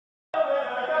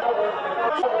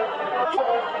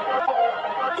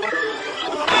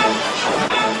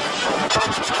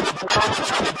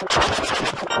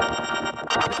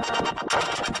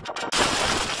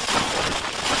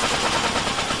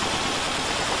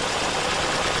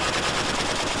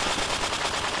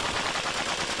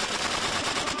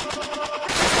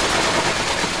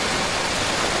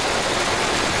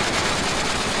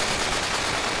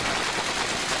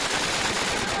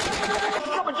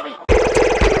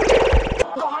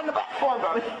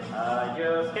I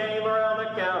just came around the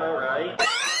counter, right?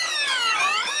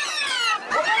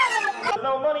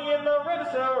 No money in the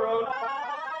register road.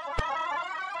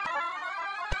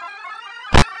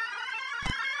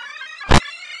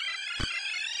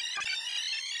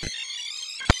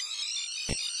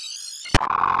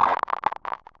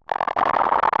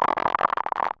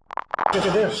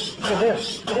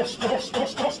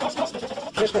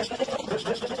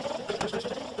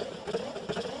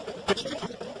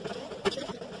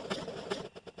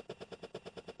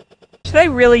 Should I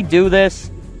really do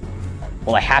this?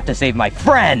 Well, I have to save my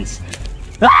friends!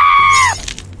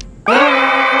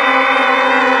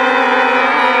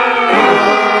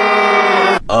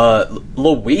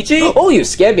 Luigi? Oh, you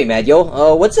scared me, man,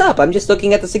 yo. What's up? I'm just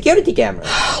looking at the security camera.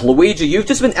 Luigi, you've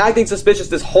just been acting suspicious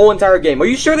this whole entire game. Are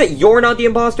you sure that you're not the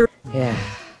imposter? Yeah.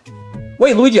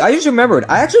 Wait, Luigi, I just remembered.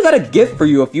 I actually got a gift for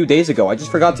you a few days ago. I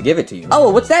just forgot to give it to you. Oh,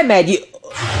 what's that, man?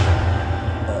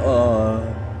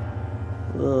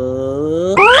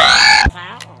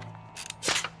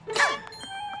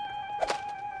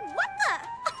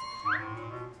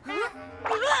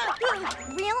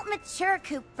 Real mature,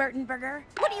 Coop Burtonberger.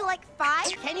 What do you like,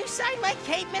 5? Can you sign my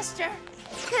cape, mister?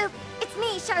 Coop, it's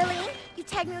me, Charlene. You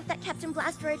tagged me with that Captain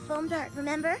Blasteroid foam dart,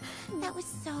 remember? That was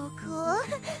so cool.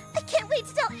 I can't wait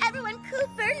to tell everyone Coop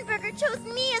Burtonberger chose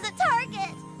me as a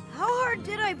target. How hard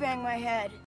did I bang my head?